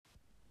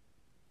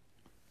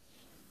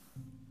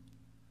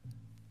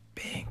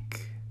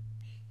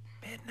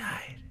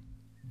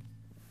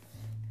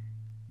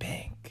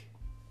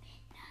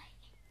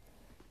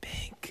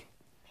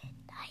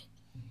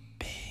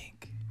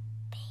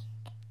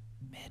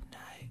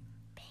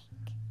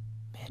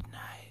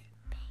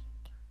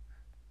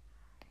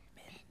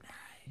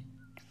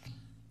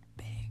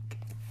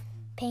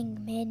Pink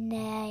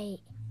Midnight.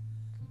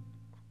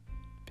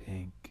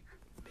 Pink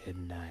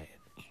Midnight.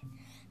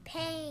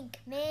 Pink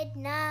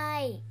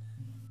Midnight.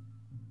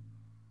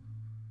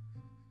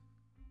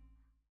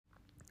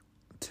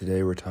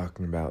 Today we're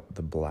talking about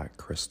The Black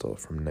Crystal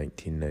from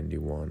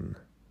 1991.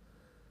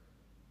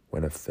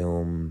 When a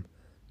film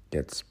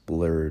gets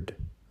blurred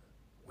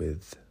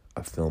with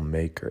a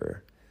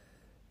filmmaker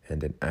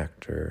and an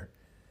actor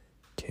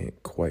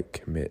can't quite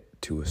commit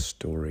to a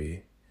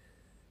story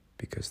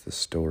because the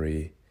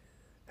story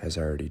has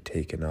already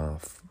taken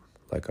off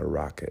like a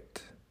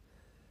rocket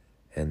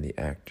and the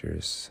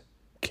actors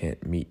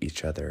can't meet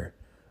each other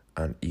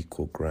on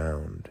equal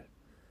ground.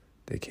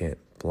 They can't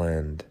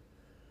blend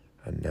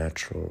a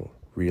natural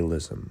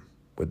realism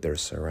with their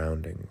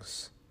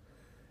surroundings.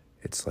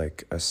 It's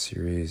like a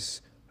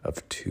series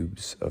of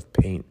tubes of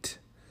paint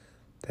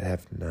that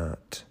have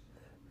not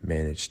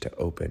managed to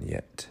open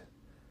yet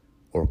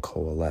or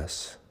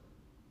coalesce.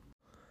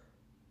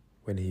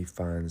 When he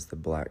finds the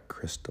black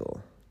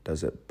crystal,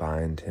 does it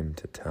bind him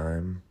to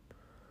time,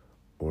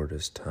 or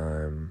does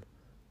time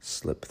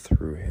slip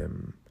through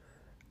him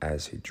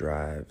as he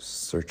drives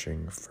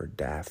searching for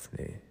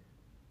Daphne?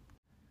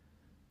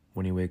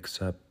 When he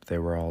wakes up, they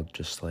were all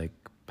just like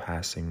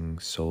passing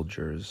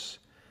soldiers,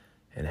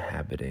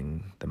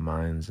 inhabiting the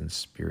minds and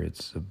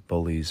spirits of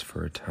bullies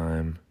for a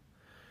time,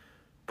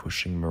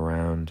 pushing him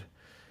around,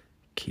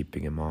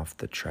 keeping him off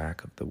the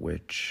track of the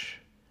witch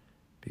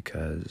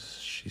because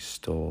she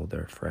stole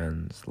their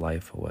friend's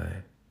life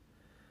away.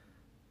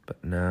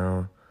 But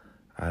now,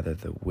 either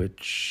the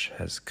witch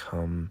has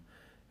come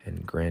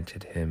and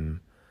granted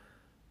him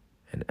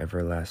an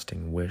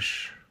everlasting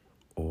wish,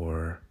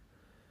 or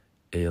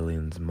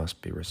aliens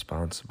must be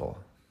responsible.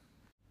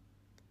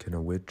 Can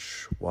a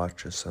witch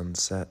watch a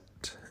sunset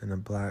in a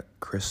black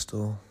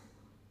crystal?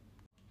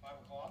 5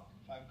 o'clock?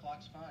 5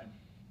 o'clock's fine.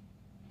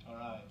 All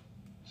right.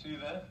 See you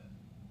then.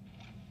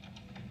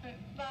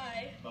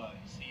 Bye. Bye.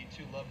 See you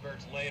two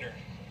lovebirds later.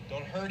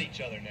 Don't hurt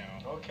each other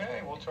now.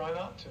 Okay, we'll try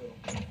not to.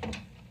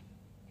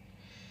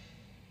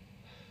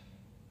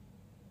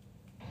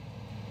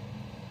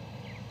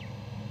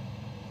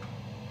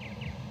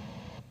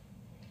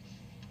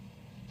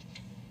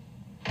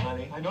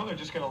 Honey, I know they're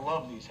just gonna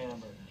love these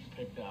hamburgers you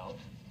picked out.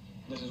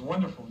 This is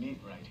wonderful meat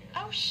right here.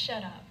 Oh,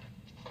 shut up.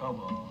 Come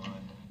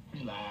on,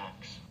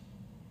 relax.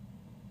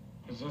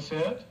 Is this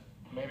it?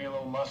 Maybe a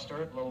little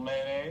mustard, a little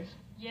mayonnaise?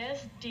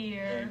 Yes,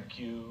 dear. Thank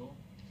you.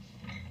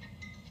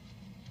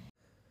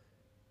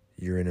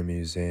 You're in a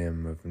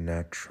museum of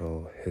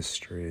natural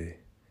history,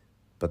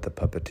 but the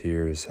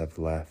puppeteers have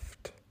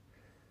left,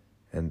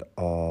 and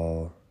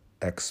all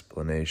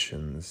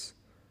explanations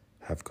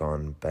have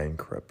gone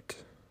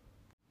bankrupt.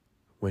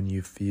 When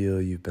you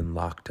feel you've been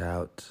locked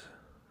out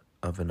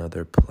of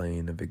another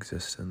plane of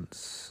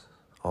existence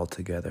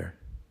altogether.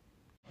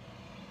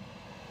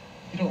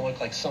 You don't look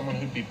like someone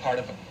who'd be part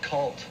of a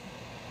cult.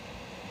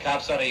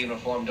 Cops out of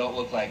uniform don't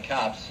look like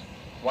cops.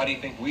 Why do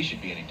you think we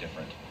should be any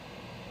different?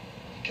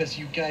 Because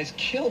you guys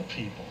kill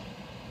people.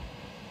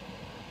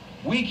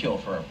 We kill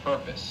for a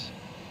purpose.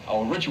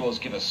 Our rituals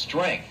give us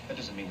strength. That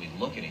doesn't mean we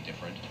look any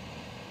different.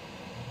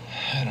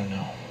 I don't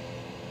know.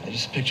 I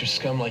just picture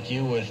scum like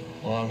you with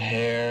long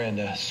hair and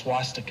a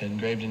swastika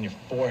engraved in your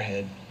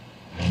forehead.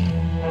 I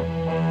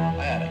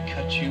ought to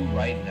cut you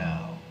right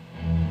now.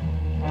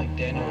 I think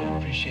Daniel would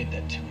appreciate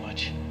that too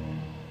much.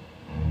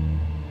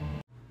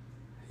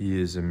 He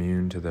is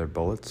immune to their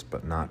bullets,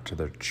 but not to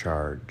their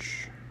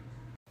charge.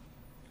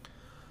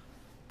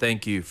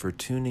 Thank you for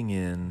tuning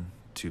in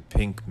to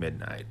Pink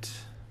Midnight.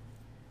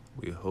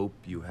 We hope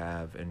you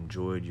have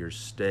enjoyed your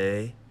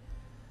stay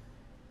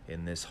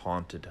in this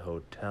haunted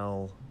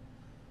hotel,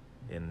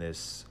 in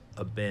this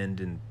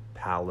abandoned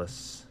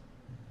palace,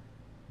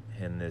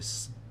 in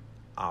this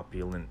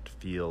opulent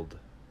field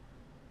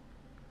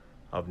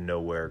of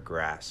nowhere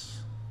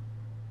grass.